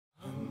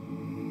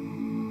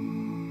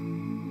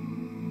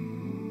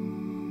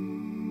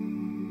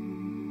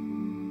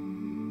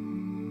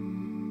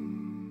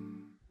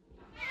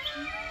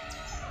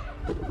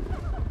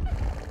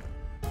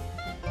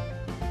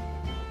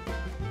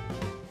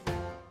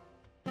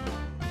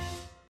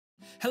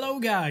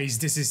Hello guys,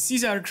 this is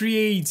Caesar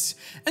Creates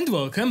and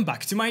welcome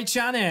back to my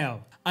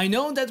channel. I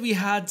know that we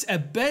had a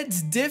bit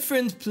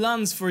different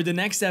plans for the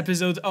next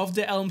episode of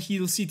the Elm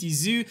Hill City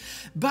Zoo,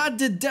 but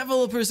the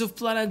developers of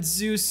Planet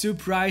Zoo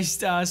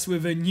surprised us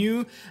with a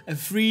new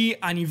free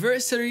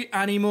anniversary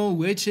animal,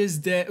 which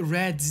is the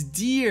red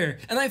deer.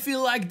 And I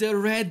feel like the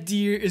red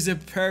deer is a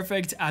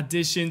perfect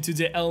addition to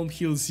the Elm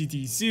Hill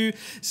City Zoo,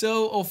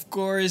 so of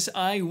course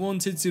I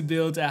wanted to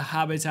build a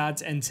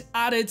habitat and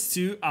add it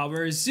to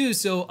our zoo,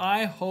 so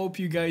I hope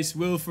you guys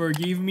will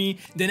forgive me.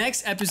 The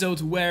next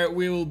episode where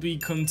we will be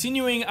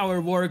continuing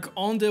our work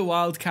on the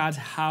wildcat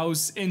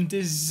house in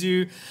this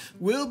zoo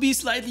will be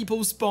slightly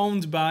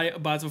postponed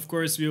but of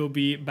course we will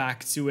be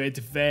back to it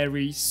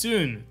very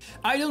soon.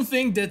 I don't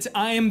think that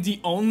I am the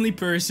only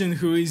person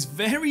who is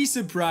very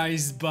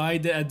surprised by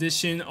the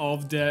addition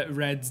of the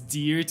red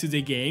deer to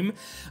the game.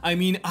 I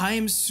mean, I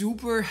am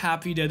super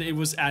happy that it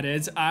was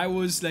added. I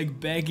was like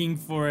begging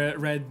for a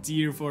red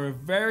deer for a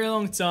very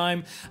long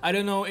time. I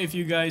don't know if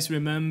you guys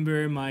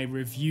remember my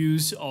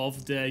reviews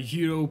of the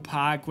Euro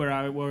pack where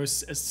I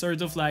was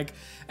sort of like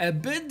a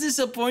bit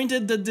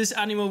disappointed that this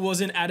animal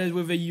wasn't added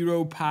with a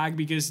Euro pack,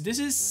 because this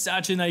is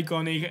such an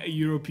iconic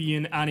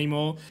European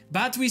animal.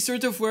 But we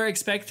sort of were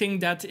expecting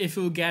that if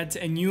we'll get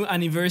a new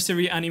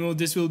anniversary animal,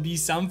 this will be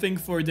something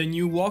for the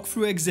new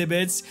walkthrough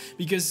exhibits,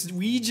 because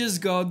we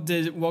just got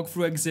the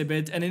walkthrough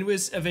exhibit and it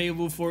was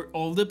available for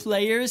all the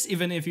players.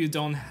 Even if you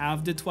don't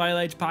have the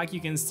Twilight pack, you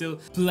can still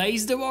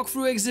place the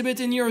walkthrough exhibit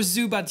in your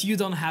zoo, but you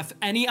don't have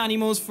any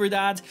animals for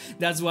that.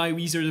 That's why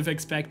we sort of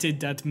expected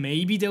that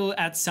maybe they will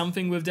add something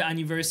with the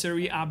anniversary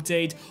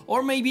update,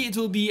 or maybe it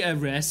will be a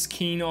rare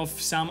skin of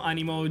some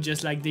animal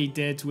just like they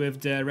did with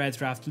the red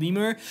raft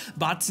lemur.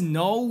 But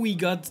no, we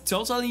got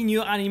totally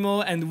new animal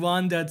and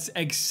one that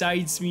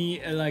excites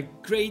me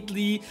like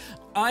greatly.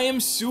 I am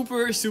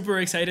super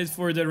excited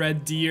for the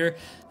red deer.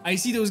 I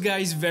see those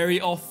guys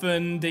very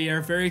often. They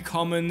are very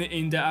common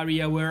in the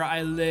area where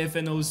I live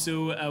and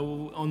also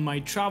on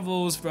my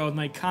travels throughout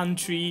my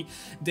country.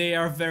 They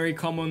are very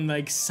common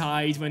like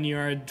sight when you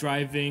are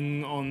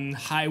driving on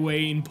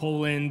highway in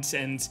Poland,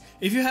 and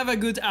if you have a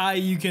good eye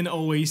you can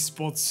always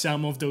spot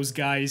some of those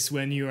guys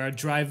when you are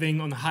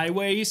driving on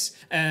highways.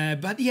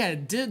 But yeah,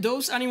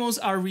 those animals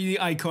are really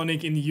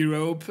iconic in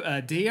Europe.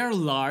 They are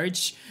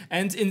large,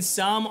 and in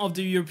some of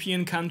the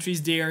European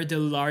countries they are the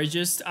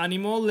largest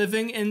animal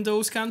living in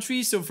those countries.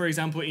 So for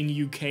example in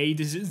UK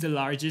this is the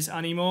largest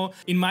animal.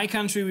 In my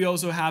country we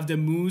also have the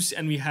moose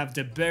and we have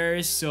the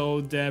bears,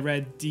 so the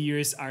red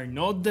deers are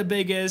not the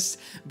biggest,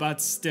 but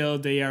still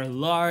they are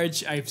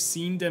large. I've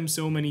seen them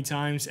so many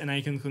times and I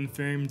can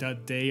confirm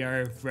that they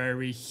are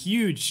very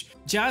huge,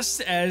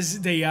 just as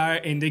they are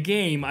in the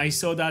game. I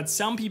saw that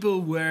some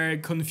people were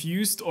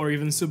confused or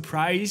even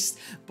surprised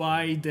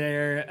by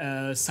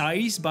their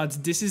size,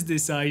 but this is the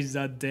size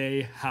that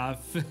they have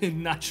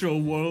in natural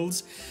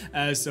worlds,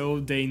 so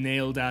they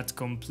nailed that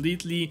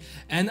completely,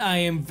 and I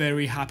am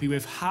very happy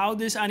with how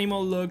this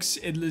animal looks.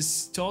 It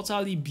is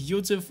totally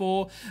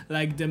beautiful.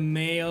 Like the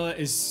male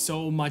is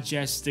so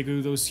majestic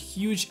with those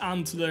huge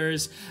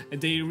antlers.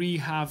 They really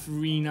have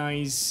really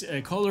nice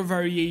color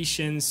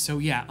variations. So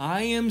yeah,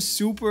 I am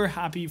super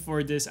happy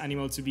for this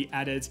animal to be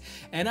added,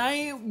 and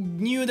I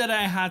knew that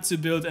I had to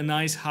build a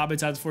nice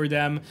habitat for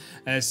them,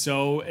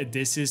 so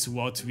this is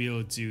what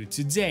we'll do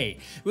today.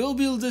 We'll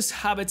build this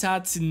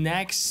habitat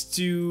next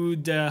to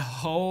the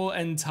whole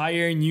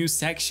entire new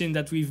section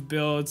that we've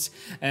built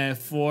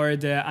for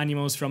the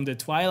animals from the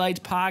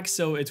Twilight pack.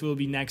 So it will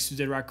be next to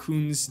the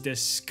raccoons, the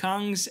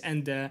skunks,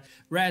 and the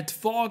red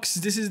fox.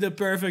 This is the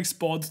perfect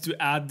spot to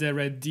add the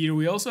red deer.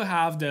 We also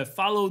have the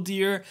fallow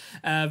deer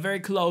very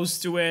close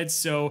to it,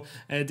 so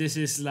this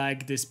is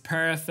like this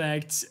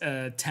perfect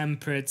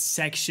temperate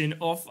section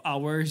of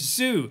our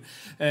zoo.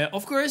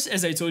 Of course,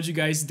 as I told you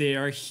guys, they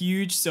are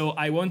huge, so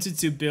I wanted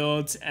to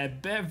build a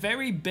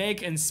very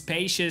big and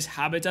spacious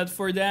habitat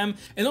for them,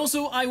 and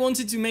also I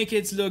wanted to make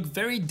it look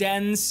very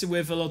dense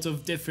with a lot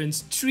of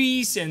different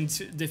trees and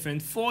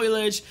different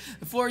foliage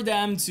for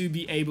them to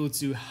be able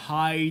to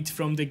hide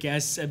from the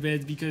guests a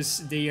bit,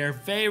 because they are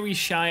very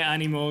shy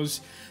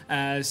animals.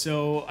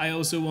 So I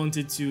also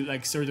wanted to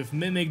like sort of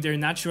mimic their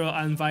natural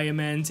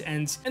environment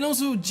and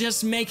also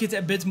just make it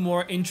a bit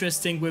more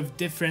interesting with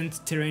different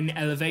terrain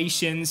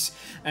elevations.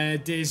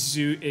 This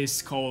zoo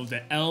is called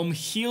the Elm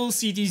Hill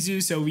City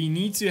Zoo, so we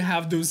need to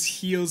have those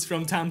hills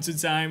from time to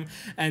time,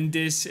 and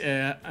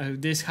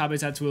this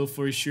habitat will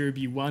for sure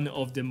be one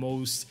of the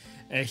most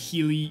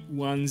hilly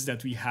ones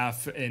that we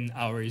have in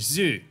our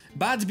zoo.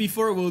 But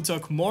before we'll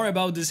talk more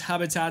about this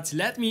habitat,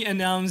 let me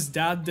announce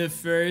that the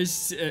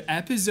first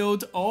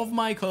episode of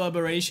my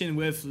collaboration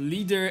with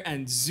Leader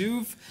and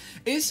Zoof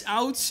is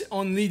out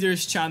on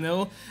Leader's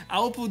channel.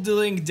 I'll put the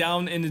link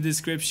down in the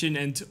description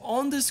and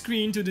on the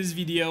screen to this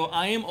video.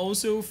 I am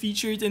also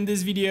featured in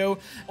this video.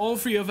 All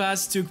three of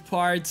us took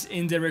part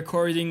in the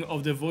recording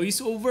of the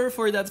voiceover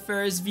for that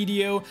first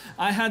video.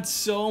 I had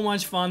so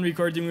much fun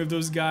recording with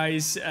those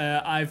guys.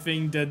 I think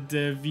think that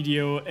the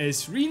video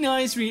is really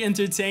nice, really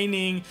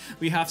entertaining.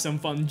 We have some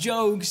fun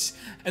jokes,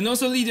 and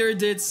also Leader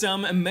did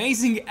some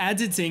amazing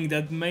editing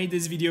that made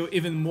this video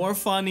even more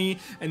funny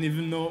and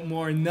even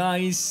more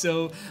nice,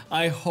 so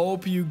I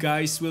hope you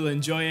guys will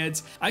enjoy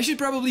it. I should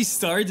probably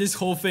start this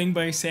whole thing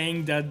by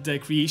saying that the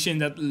creation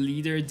that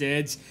Leader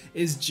did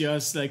is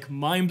just like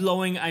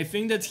mind-blowing. I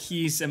think that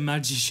he's a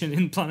magician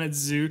in Planet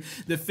Zoo.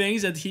 The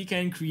things that he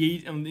can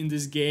create in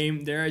this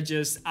game, they're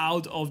just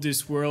out of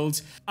this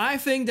world. I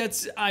think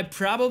that I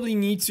probably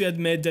need to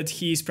admit that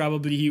he's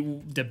probably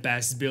the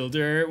best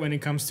builder when it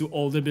comes to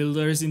all the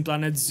builders in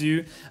Planet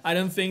Zoo. I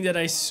don't think that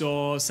I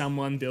saw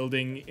someone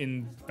building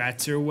in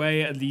better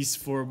way, at least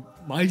for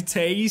my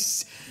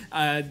taste.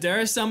 There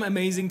are some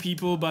amazing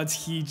people, but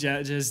he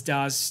just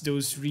does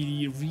those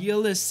really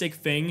realistic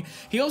thing.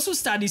 He also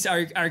studies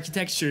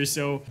architecture,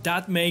 so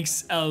that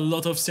makes a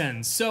lot of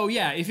sense. So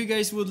yeah, if you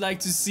guys would like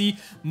to see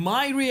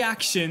my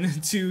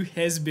reaction to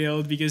his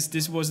build, because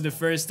this was the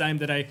first time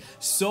that I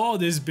saw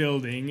this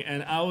building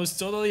and I was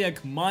totally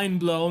like mind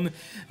blown,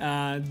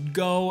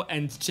 go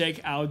and check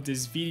out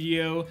this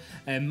video.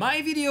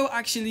 My video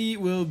actually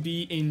will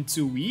be in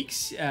 2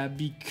 weeks,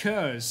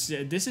 because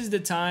this is the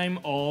time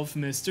of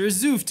Mr.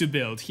 Zoof to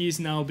build. He is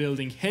now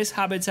building his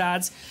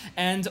habitats,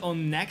 and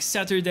on next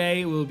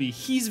Saturday will be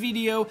his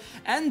video,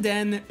 and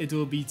then it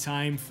will be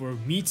time for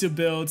me to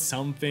build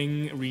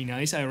something really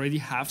nice. I already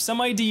have some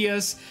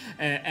ideas,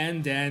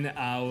 and then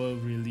I will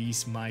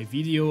release my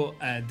video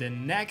the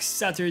next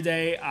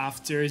Saturday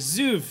after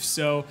Zoof.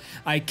 So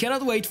I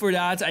cannot wait for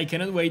that. I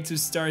cannot wait to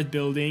start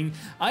building.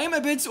 I am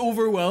a bit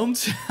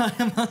overwhelmed,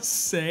 I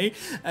must say,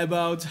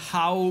 about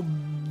how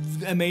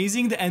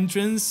amazing the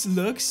entrance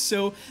looks,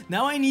 so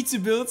now I need to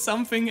build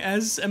something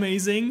as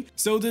amazing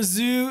so the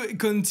zoo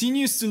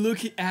continues to look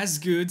as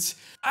good.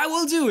 I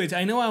will do it.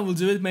 I know I will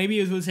do it. Maybe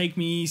it will take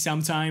me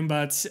some time,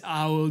 but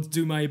I will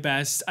do my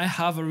best. I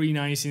have a really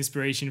nice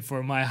inspiration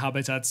for my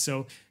habitat,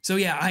 so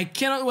yeah, I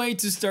cannot wait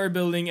to start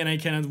building, and I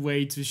cannot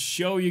wait to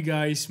show you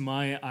guys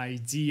my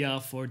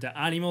idea for the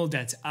animal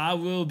that I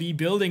will be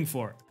building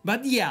for.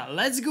 But yeah,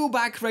 let's go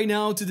back right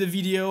now to the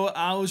video.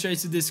 I will try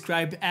to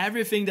describe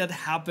everything that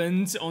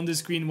happened on the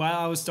screen while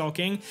I was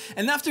talking,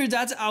 and after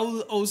that I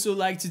would also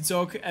like to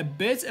talk a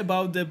bit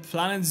about the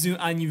Planet Zoo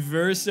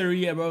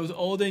anniversary, about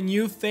all the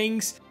new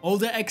things, all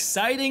the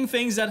exciting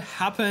things that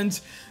happened.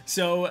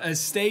 So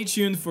stay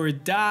tuned for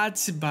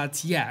that.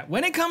 But yeah,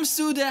 when it comes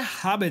to the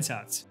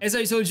habitat, as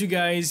I told you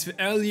guys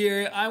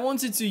earlier, I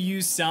wanted to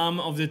use some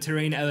of the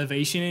terrain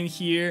elevation in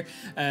here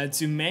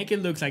to make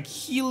it look like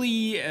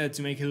hilly,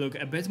 to make it look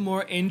a bit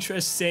more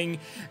interesting.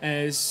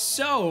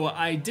 So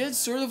I did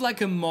sort of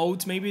like a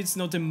moat. Maybe it's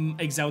not an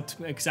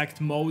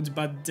exact moat,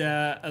 but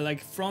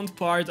like front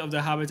part of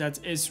the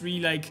habitat is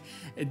really like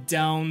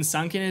down,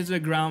 sunken into the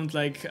ground,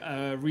 like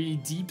really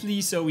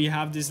deeply. So we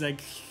have this like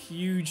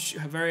huge,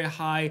 very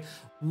high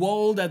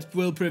wall that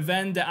will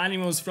prevent the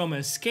animals from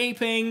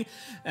escaping,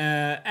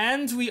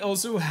 and we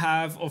also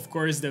have, of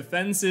course, the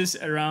fences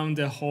around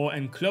the whole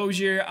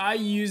enclosure. I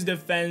use the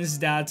fence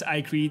that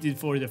I created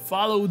for the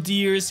fallow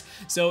deers,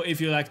 so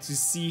if you like to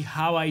see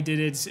how I did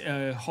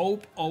it,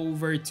 hop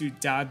over to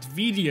that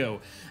video.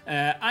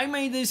 I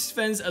made this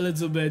fence a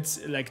little bit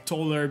like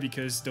taller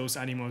because those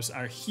animals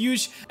are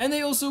huge and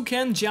they also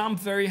can jump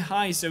very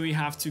high, so we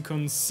have to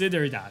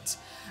consider that.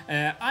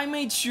 I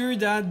made sure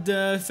that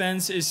the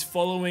fence is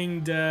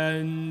following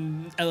the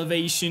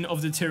elevation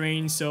of the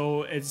terrain,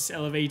 so it's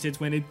elevated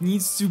when it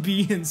needs to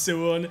be and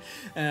so on.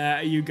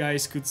 You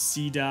guys could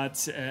see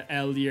that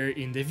earlier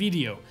in the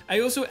video.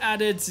 I also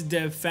added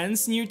the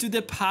fence near to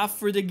the path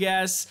for the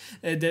guests.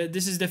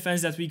 This is the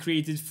fence that we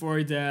created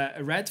for the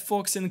red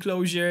fox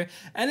enclosure,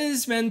 and it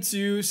is meant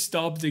to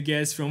stop the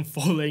guests from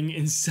falling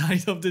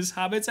inside of this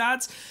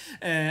habitat.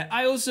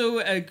 I also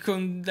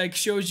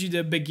showed you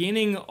the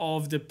beginning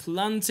of the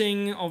planting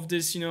of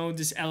this,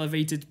 this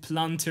elevated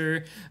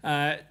planter.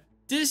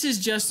 This is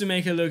just to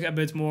make it look a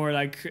bit more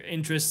like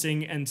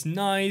interesting and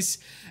nice.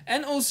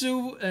 And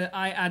also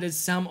I added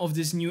some of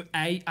this new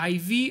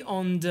ivy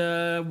on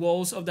the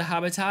walls of the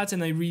habitat,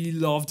 and I really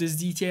love this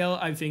detail.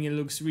 I think it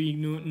looks really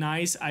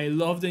nice. I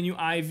love the new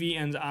ivy,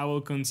 and I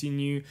will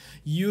continue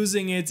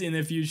using it in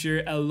the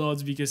future a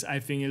lot because I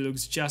think it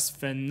looks just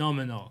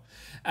phenomenal.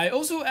 I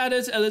also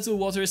added a little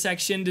water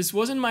section. This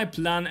wasn't my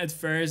plan at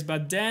first,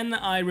 but then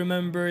I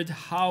remembered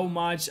how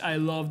much I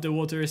love the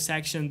water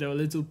section, the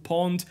little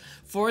pond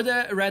for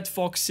the red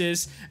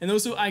foxes, and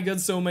also I got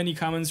so many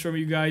comments from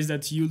you guys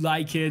that you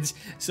like it,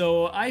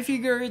 so I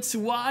figured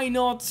why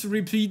not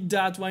repeat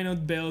that, why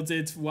not build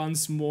it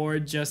once more,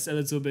 just a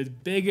little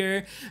bit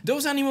bigger.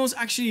 Those animals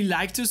actually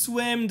like to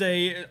swim,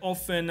 they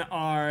often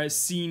are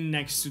seen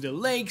next to the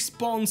lakes,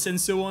 ponds and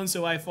so on,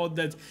 so I thought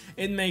that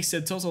it makes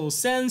a total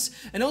sense.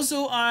 And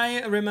also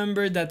I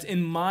remembered that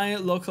in my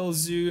local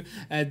zoo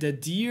the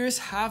deers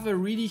have a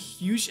really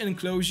huge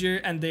enclosure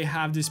and they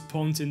have this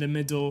pond in the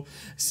middle,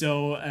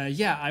 so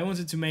yeah, I I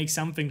wanted to make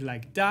something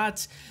like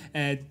that.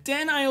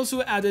 Then I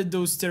also added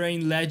those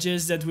terrain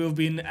ledges that we've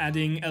been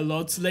adding a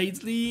lot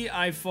lately.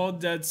 I thought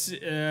that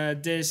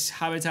this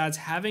habitat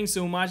having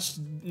so much,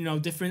 you know,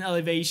 different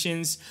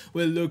elevations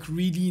will look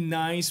really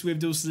nice with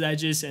those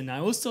ledges, and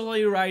I was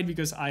totally right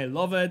because I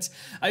love it.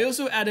 I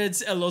also added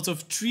a lot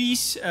of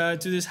trees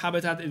to this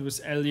habitat. It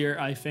was earlier,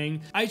 I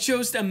think. I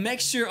chose a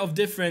mixture of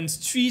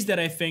different trees that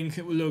I think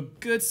will look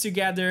good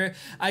together.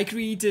 I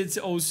created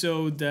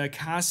also the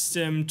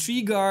custom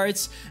tree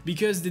guards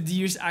because the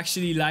deers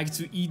actually like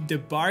to eat the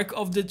bark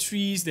of the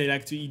trees. They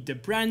like to eat the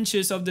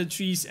branches of the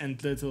trees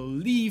and little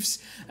leaves.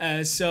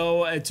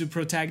 So to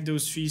protect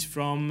those trees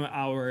from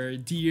our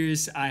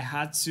deers, I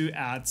had to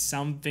add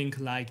something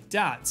like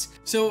that.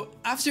 So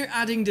after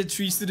adding the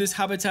trees to this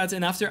habitat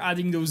and after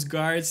adding those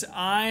guards,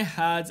 I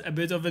had a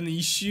bit of an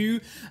issue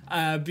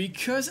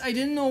because I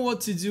didn't know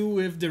what to do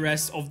with the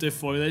rest of the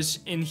foliage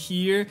in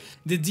here.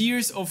 The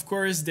deers, of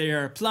course, they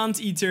are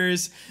plant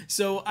eaters,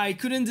 so I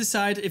couldn't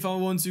decide if I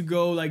want to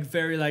go like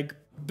very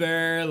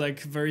bare, like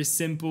very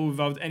simple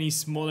without any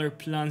smaller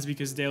plants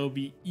because they'll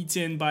be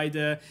eaten by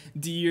the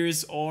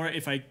deers, or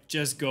if I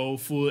just go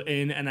full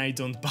in and I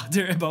don't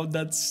bother about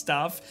that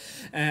stuff.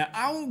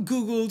 I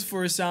googled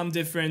for some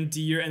different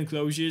deer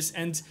enclosures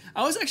and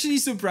I was actually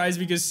surprised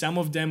because some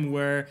of them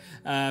were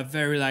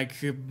very like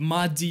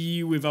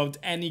muddy without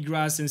any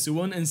grass and so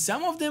on, and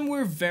some of them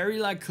were very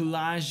like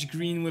lush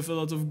green with a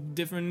lot of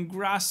different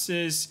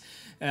grasses.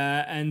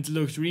 And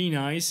looked really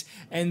nice.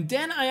 And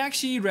then I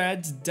actually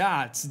read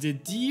that the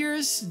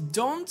deers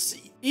don't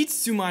eat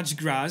too much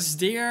grass.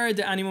 They are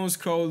the animals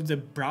called the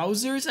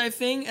browsers, I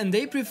think, and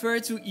they prefer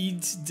to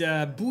eat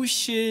the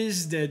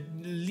bushes, the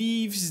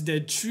leaves,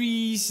 the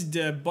trees,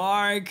 the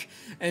bark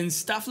and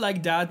stuff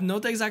like that.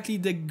 Not exactly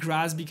the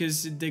grass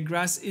because the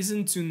grass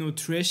isn't too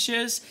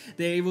nutritious.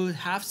 They will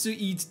have to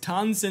eat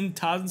tons and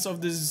tons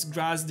of this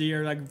grass. They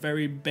are like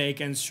very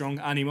big and strong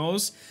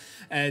animals.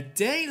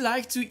 They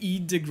like to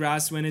eat the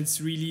grass when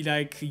it's really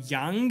like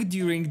young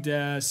during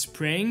the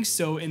spring.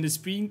 So in the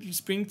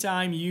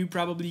springtime you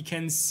probably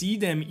can see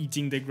them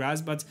eating the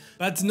grass, but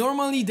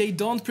normally they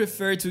don't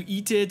prefer to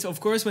eat it. Of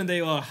course, when they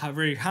are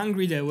very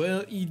hungry they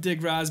will eat the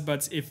grass,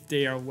 but if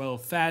they are well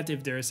fed,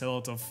 if there's a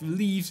lot of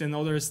leaves and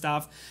other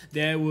stuff,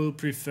 they will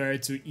prefer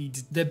to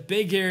eat the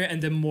bigger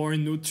and the more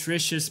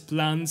nutritious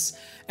plants.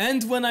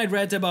 And when I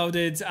read about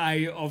it,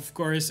 I of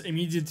course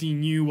immediately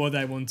knew what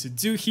I want to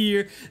do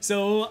here.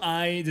 So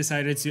I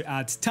decided to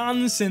add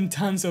tons and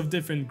tons of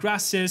different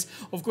grasses.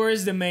 Of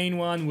course, the main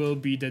one will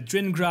be the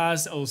drin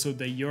grass, also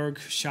the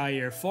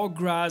Yorkshire fog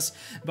grass,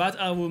 but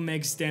I will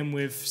mix them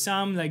with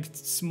some like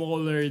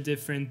smaller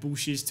different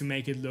bushes to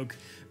make it look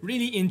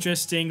really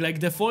interesting.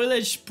 Like the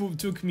foliage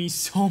took me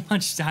so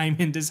much time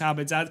in this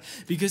habitat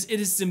because it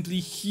is simply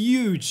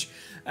huge.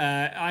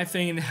 I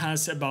think it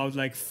has about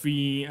like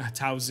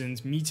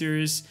 3,000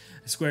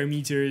 square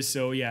meters,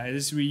 so yeah, it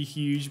is really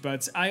huge,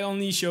 but I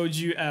only showed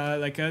you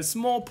like a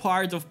small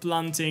part of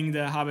planting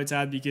the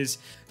habitat because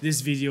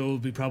this video will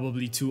be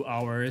probably 2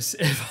 hours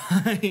if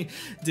I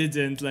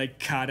didn't like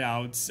cut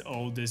out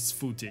all this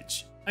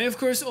footage. I of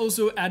course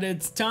also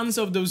added tons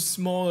of those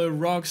smaller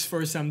rocks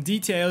for some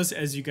details,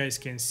 as you guys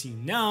can see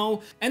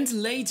now, and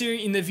later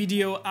in the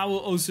video I will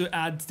also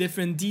add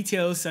different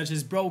details such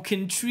as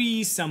broken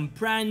trees, some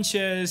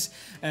branches,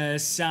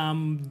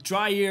 some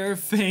drier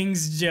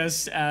things,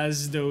 just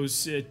as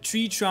those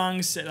tree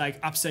trunks, like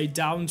upside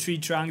down tree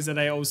trunks that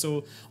I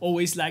also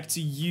always like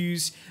to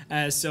use,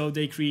 so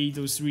they create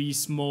those really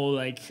small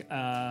like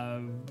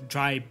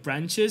dry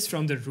branches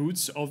from the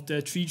roots of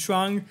the tree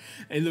trunk.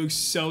 It looks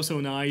so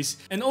nice.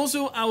 And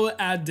also I will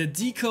add the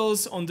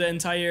decals on the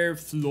entire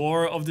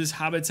floor of this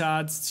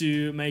habitat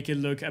to make it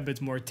look a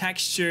bit more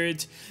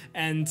textured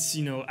and,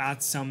 you know,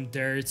 add some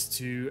dirt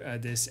to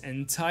this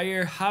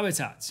entire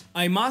habitat.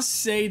 I must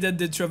say that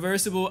the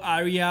traversable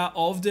area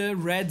of the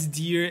red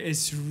deer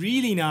is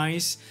really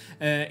nice.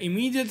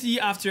 Immediately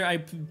after I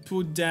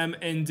put them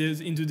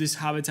into this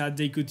habitat,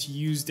 they could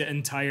use the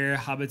entire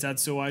habitat,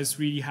 so I was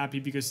really happy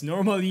because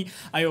normally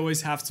I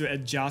always have to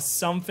adjust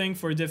something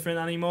for different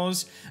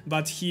animals,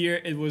 but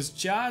here it was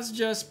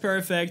just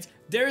perfect.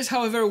 There is,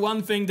 however,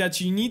 one thing that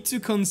you need to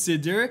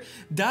consider,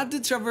 that the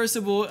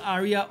traversable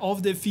area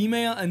of the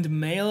female and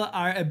male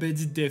are a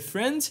bit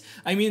different.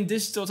 I mean,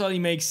 this totally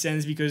makes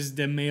sense because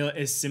the male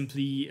is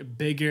simply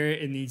bigger,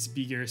 it needs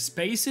bigger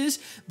spaces,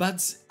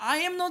 but I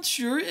am not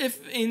sure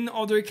if in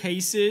other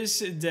cases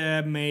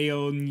the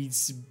male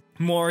needs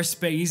more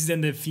space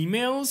than the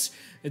females.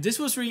 This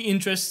was really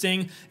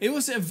interesting. It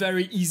was a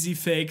very easy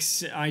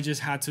fix. I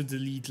just had to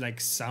delete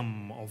like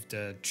some of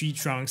the tree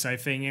trunks, I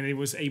think, and it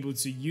was able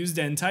to use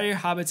the entire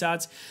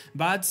habitat.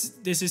 But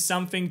this is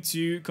something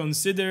to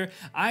consider.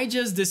 I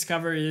just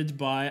discovered it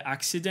by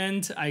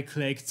accident. I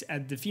clicked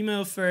at the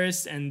female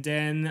first and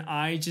then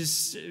I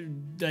just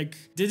like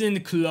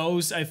didn't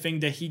close, I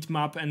think, the heat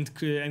map and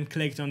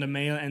clicked on the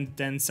male, and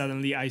then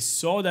suddenly I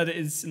saw that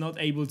it's not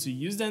able to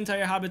use the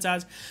entire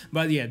habitat.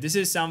 But yeah, this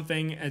is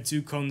something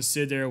to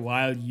consider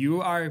while while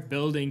you are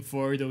building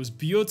for those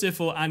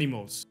beautiful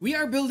animals. We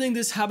are building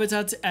this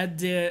habitat at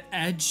the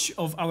edge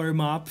of our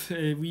map.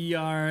 We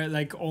are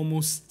like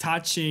almost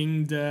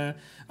touching the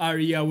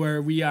area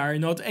where we are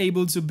not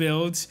able to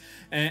build,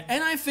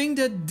 and I think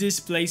that this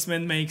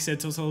placement makes a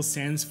total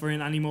sense for an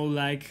animal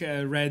like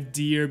red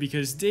deer,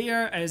 because they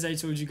are, as I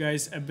told you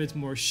guys, a bit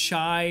more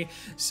shy.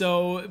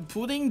 So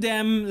putting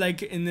them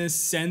like in the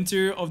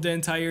center of the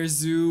entire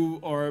zoo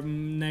or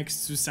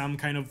next to some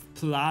kind of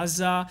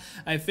plaza,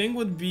 I think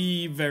would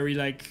be very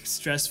like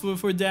stressful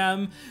for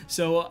them.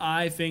 So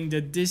I think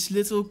that this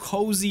little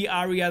cozy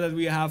area that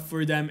we have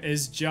for them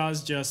is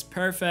just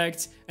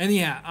perfect. And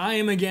yeah, I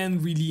am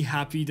again really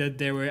happy that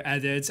they were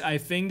added. I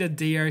think that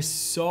they are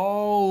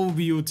so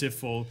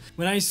beautiful.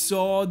 When I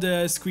saw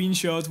the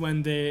screenshot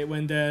when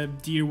the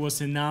deer was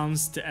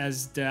announced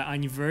as the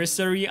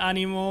anniversary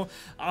animal,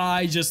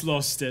 I just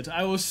lost it.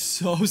 I was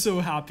so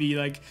happy.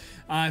 Like,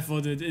 I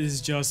thought it is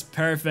just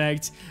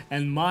perfect,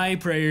 and my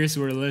prayers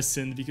were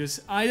listened,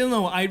 because I don't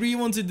know, I really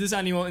wanted this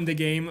animal in the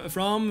game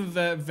from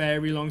a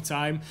very long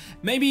time.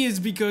 Maybe it's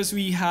because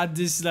we had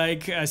this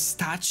like a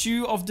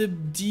statue of the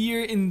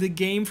deer in the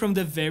game from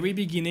the very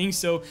beginning,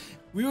 so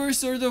we were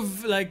sort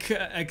of like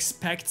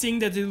expecting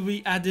that it will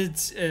be added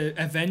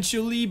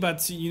eventually,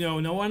 but you know,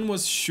 no one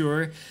was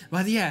sure.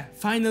 But yeah,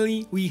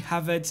 finally we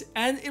have it,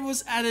 and it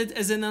was added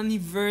as an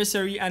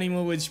anniversary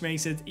animal, which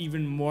makes it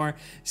even more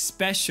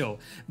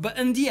special.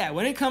 And yeah,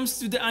 when it comes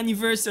to the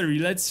anniversary,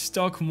 let's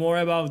talk more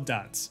about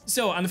that.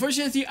 So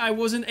unfortunately, I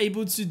wasn't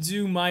able to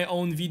do my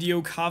own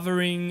video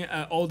covering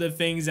all the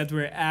things that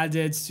were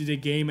added to the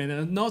game,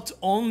 and not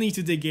only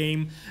to the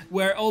game,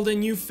 where all the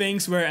new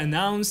things were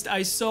announced.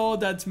 I saw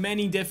that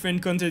many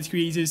different content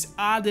creators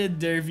added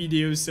their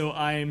videos, so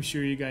I am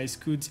sure you guys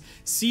could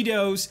see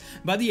those.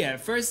 But yeah,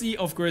 firstly,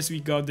 of course, we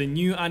got the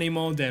new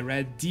animal, the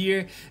red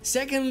deer.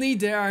 Secondly,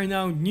 there are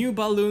now new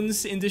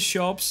balloons in the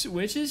shops,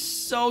 which is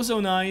so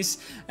nice.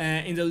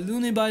 In the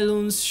Looney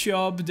Balloons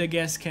shop, the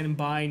guests can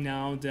buy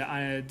now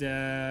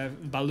the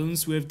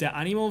balloons with the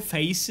animal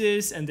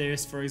faces, and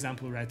there's, for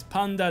example, red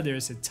panda,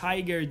 there's a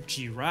tiger,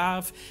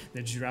 giraffe.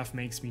 The giraffe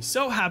makes me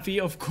so happy,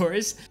 of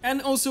course.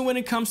 And also, when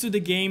it comes to the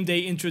game,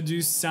 they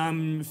introduced some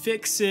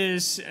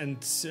fixes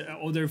and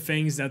other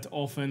things that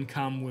often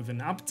come with an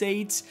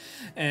update,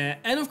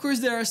 and of course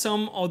there are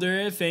some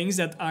other things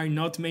that are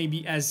not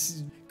maybe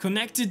as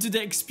connected to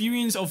the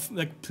experience of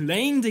like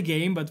playing the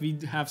game, but we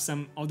have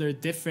some other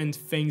different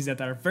things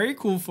that are very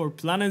cool for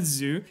Planet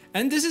Zoo.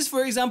 And this is,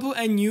 for example,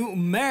 a new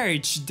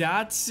merch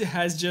that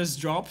has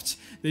just dropped,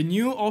 the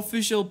new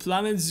official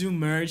Planet Zoo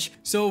merch.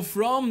 So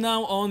from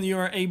now on,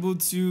 you're able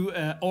to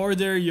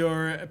order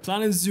your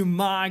Planet Zoo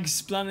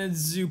mugs, Planet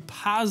Zoo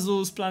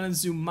puzzles, Planet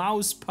Zoo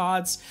mouse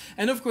pads,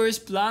 and of course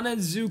Planet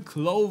Zoo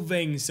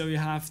clothing. So you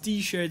have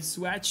t-shirts,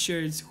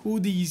 sweatshirts,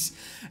 hoodies,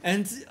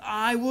 and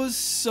I was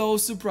so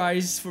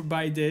surprised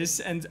by this,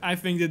 and I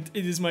think that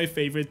it is my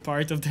favorite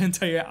part of the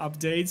entire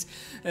update.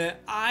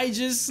 I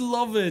just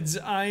love it.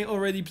 I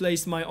already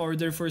placed my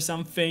order for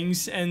some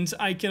things, and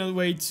I cannot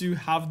wait to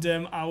have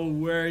them. I will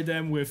wear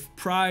them with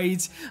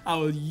pride. I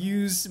will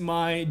use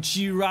my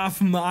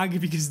giraffe mug,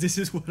 because this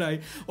is what I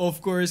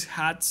of course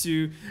had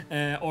to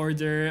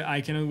order.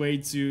 I cannot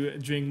wait to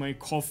drink my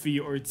coffee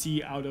or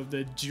tea out of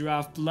the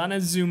giraffe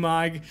Planet Zoo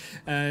mug.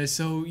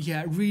 So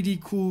yeah, really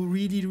cool,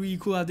 really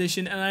cool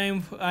addition,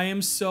 and I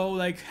am so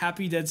like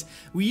happy that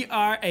we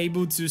are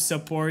able to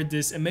support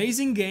this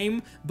amazing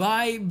game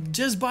by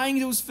just buying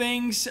those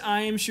things.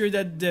 I am sure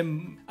that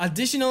the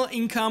additional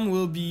income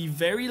will be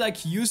very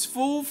like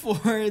useful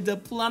for the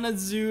Planet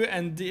Zoo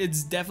and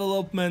its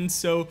development.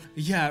 So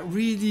yeah,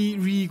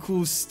 really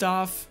cool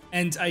stuff.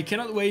 And I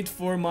cannot wait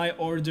for my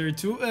order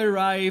to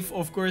arrive.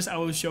 Of course, I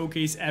will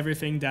showcase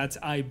everything that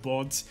I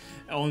bought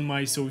on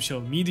my social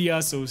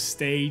media, so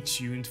stay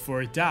tuned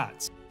for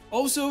that.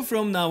 Also,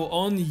 from now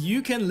on,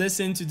 you can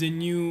listen to the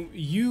new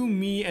You,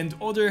 Me and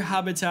Other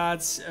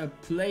Habitats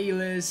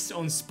playlist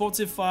on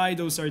Spotify.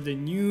 Those are the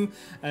new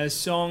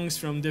songs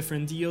from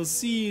different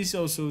DLCs,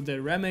 also the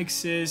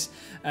remixes.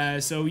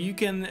 So you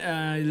can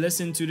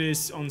listen to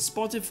this on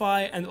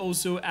Spotify and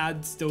also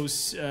add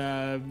those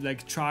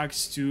like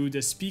tracks to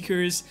the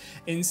speakers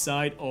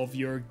inside of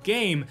your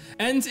game.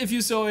 And if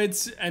you saw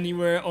it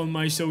anywhere on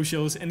my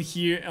socials and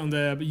here on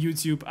the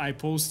YouTube, I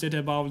posted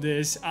about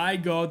this. I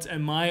got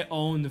my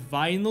own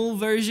vinyl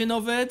version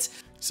of it.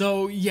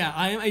 So yeah,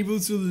 I am able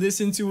to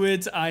listen to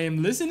it. I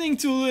am listening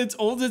to it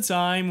all the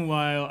time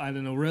while, I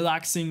don't know,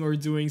 relaxing or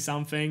doing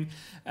something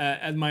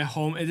at my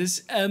home. It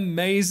is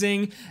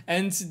amazing,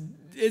 and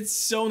it's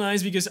so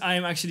nice because I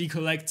am actually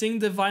collecting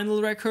the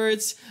vinyl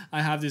records.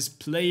 I have this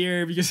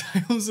player because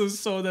I also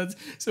saw that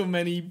so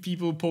many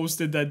people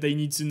posted that they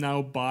need to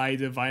now buy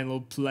the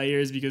vinyl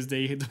players because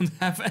they don't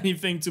have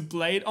anything to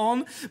play it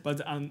on.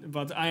 But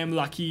I am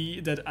lucky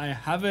that I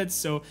have it.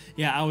 So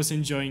yeah, I was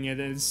enjoying it,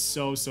 and it's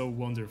so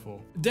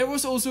wonderful. There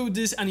was also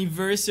this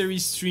anniversary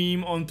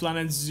stream on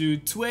Planet Zoo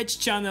Twitch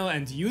channel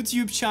and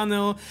YouTube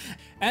channel.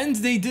 And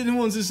they didn't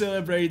want to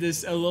celebrate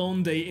this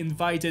alone, they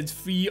invited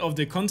 3 of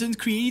the content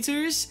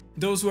creators.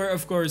 Those were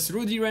of course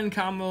Rudy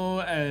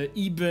Rencamo,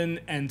 Eben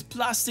and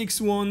Plastic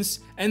Swans,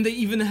 and they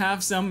even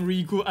have some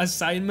really cool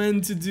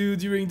assignment to do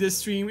during the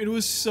stream. It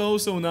was so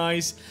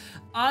nice.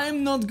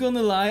 I'm not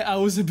gonna lie, I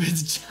was a bit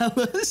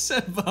jealous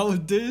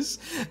about this.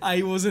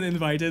 I wasn't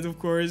invited, of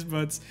course,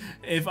 but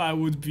if I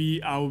would be,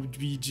 I would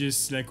be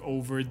just like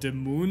over the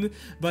moon.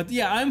 But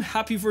yeah, I'm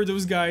happy for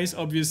those guys,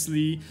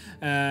 obviously.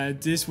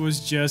 This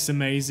was just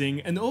amazing.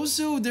 And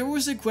also, there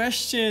was a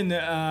question.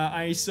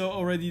 I saw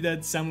already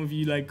that some of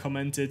you like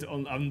commented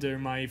on under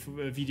my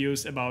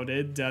videos about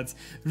it, that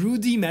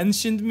Rudy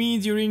mentioned me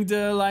during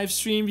the live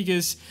stream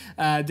because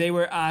they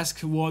were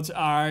asked what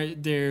are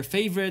their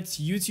favorite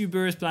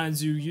YouTubers,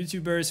 Planet Zoo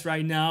YouTubers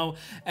right now,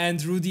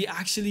 and Rudy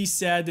actually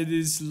said that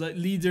his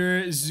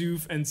leader,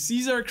 Zoof, and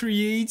Caesar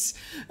Creates.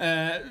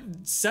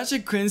 Such a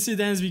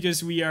coincidence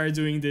because we are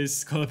doing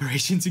this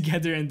collaboration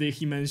together and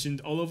he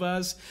mentioned all of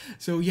us.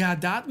 So yeah,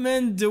 that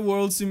meant the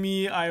world to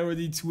me. I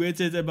already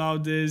tweeted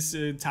about this,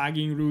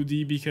 tagging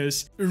Rudy,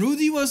 because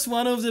Rudy was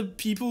one of the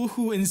people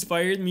who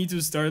inspired me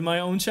to start my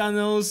own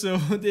channel. So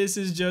this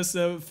is just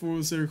a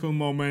full circle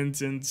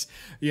moment, and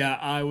yeah,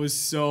 I was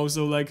so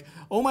like,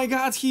 oh my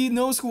god, he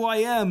knows who I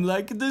am.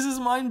 Like, this is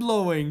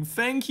mind-blowing.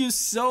 Thank you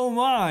so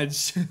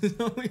much.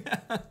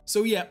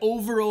 So yeah,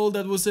 overall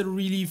that was a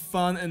really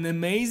fun and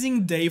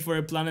amazing day for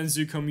a Planet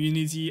Zoo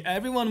community.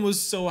 Everyone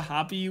was so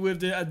happy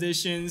with the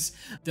additions.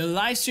 The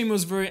live stream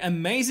was very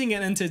amazing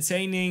and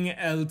entertaining.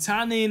 El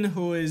Tanin,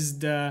 who is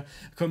the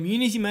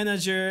community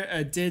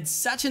manager, did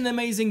such an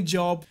amazing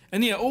job.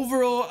 And yeah,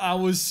 overall I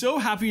was so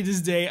happy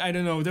this day. I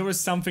don't know, there was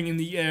something in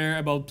the air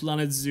about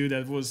Planet Zoo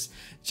that was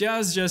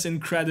just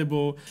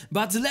incredible.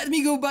 But let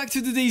me go back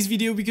to today's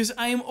video because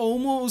I am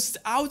almost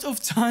out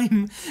of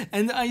time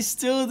and I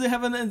still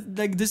haven't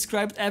like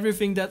described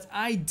everything that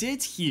I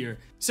did here.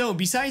 So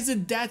besides the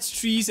dead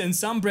trees and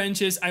some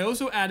branches, I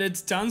also added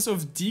tons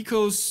of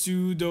decals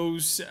to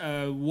those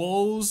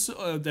walls,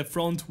 the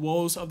front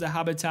walls of the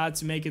habitat,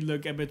 to make it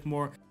look a bit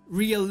more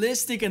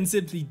realistic and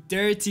simply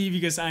dirty,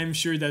 because I'm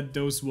sure that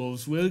those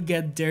walls will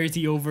get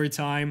dirty over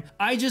time.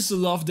 I just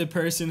love the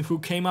person who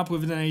came up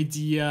with an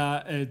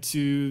idea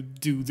to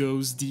do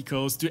those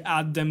decals, to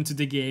add them to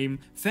the game.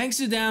 Thanks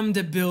to them,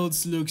 the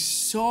builds look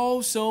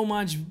so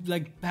much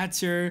like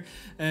better.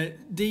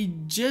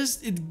 It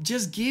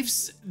just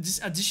gives this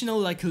additional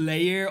like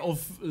layer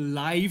of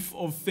life,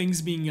 of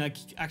things being like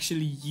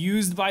actually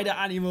used by the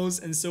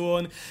animals and so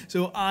on.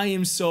 So I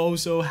am so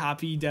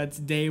happy that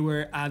they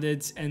were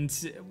added. And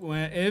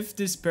if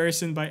this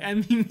person by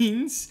any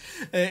means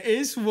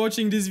is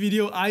watching this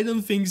video, I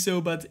don't think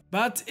so, but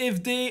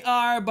if they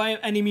are by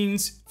any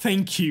means,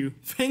 thank you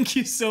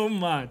so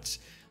much.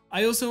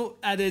 I also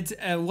added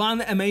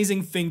one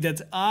amazing thing that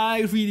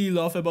I really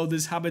love about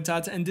this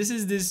habitat, and this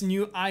is this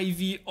new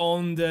ivy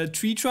on the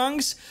tree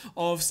trunks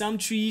of some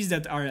trees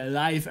that are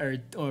alive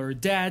or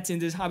dead in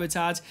this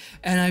habitat,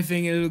 and I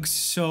think it looks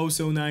so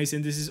nice.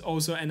 And this is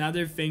also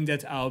another thing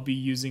that I'll be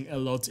using a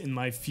lot in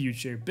my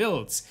future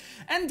builds.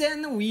 And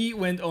then we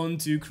went on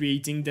to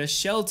creating the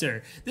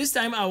shelter. This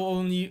time I will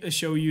only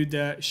show you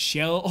the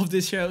shell of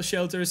the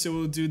shelter, so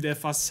we'll do the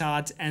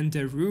facade and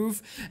the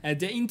roof.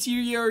 The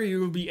interior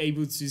you will be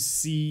able to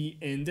see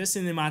in the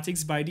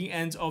cinematics by the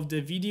end of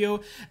the video,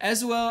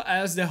 as well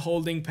as the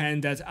holding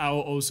pen that I'll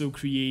also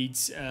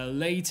create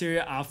later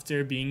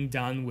after being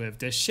done with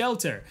the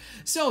shelter.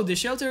 So the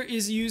shelter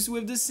is used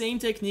with the same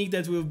technique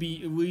that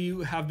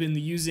we have been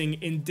using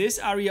in this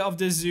area of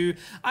the zoo.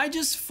 I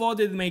just thought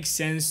it makes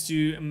sense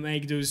to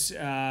make those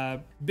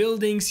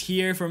buildings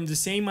here from the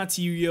same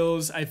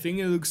materials. I think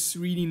it looks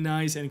really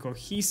nice and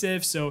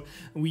cohesive, so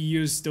we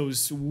use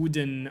those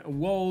wooden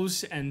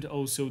walls and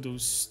also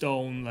those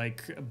stone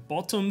like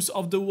bottoms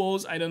of the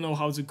walls, I don't know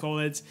how to call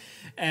it,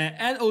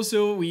 and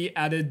also we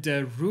added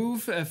the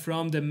roof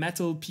from the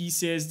metal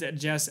pieces, that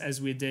just as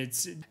we did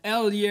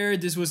earlier.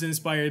 This was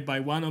inspired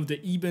by one of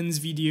the Eben's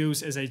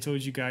videos, as I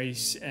told you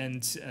guys,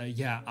 and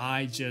yeah,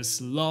 I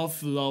just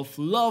love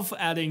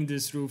adding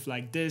this roof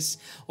like this,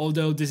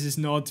 although this is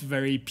not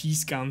very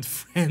piece count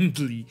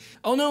friendly.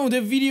 Oh no,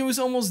 the video is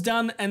almost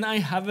done and I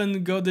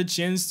haven't got the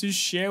chance to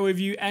share with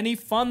you any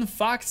fun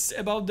facts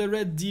about the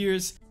red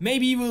deers.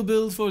 Maybe we'll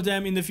build for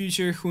them in the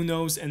future, who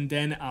knows, and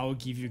then I'll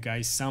give you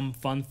guys some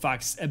fun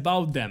facts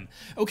about them.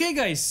 Okay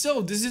guys,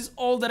 so this is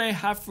all that I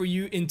have for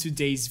you in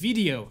today's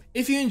video.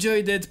 If you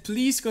enjoyed it,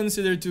 please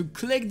consider to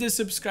click the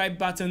subscribe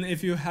button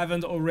if you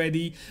haven't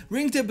already,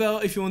 ring the bell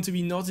if you want to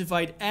be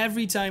notified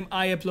every time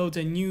I upload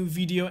a new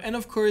video, and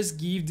of course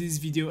give this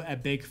video a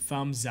big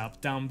thumbs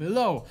up down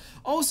below.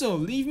 Also,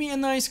 leave me a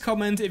nice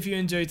comment if you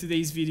enjoyed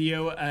today's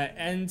video,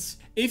 and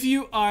if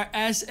you are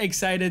as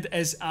excited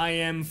as I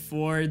am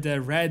for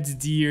the red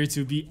deer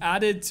to be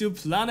added to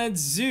Planet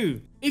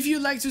Zoo. If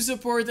you'd like to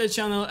support the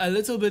channel a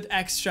little bit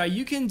extra,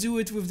 you can do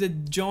it with the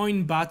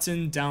join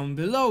button down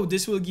below.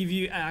 This will give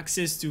you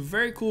access to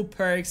very cool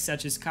perks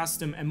such as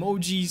custom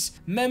emojis,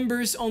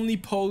 members only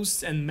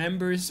posts, and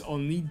members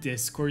only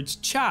Discord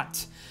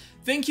chat.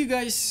 Thank you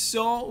guys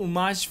so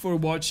much for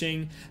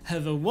watching,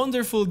 have a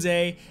wonderful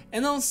day,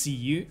 and I'll see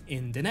you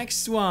in the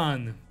next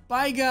one.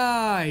 Bye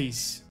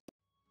guys!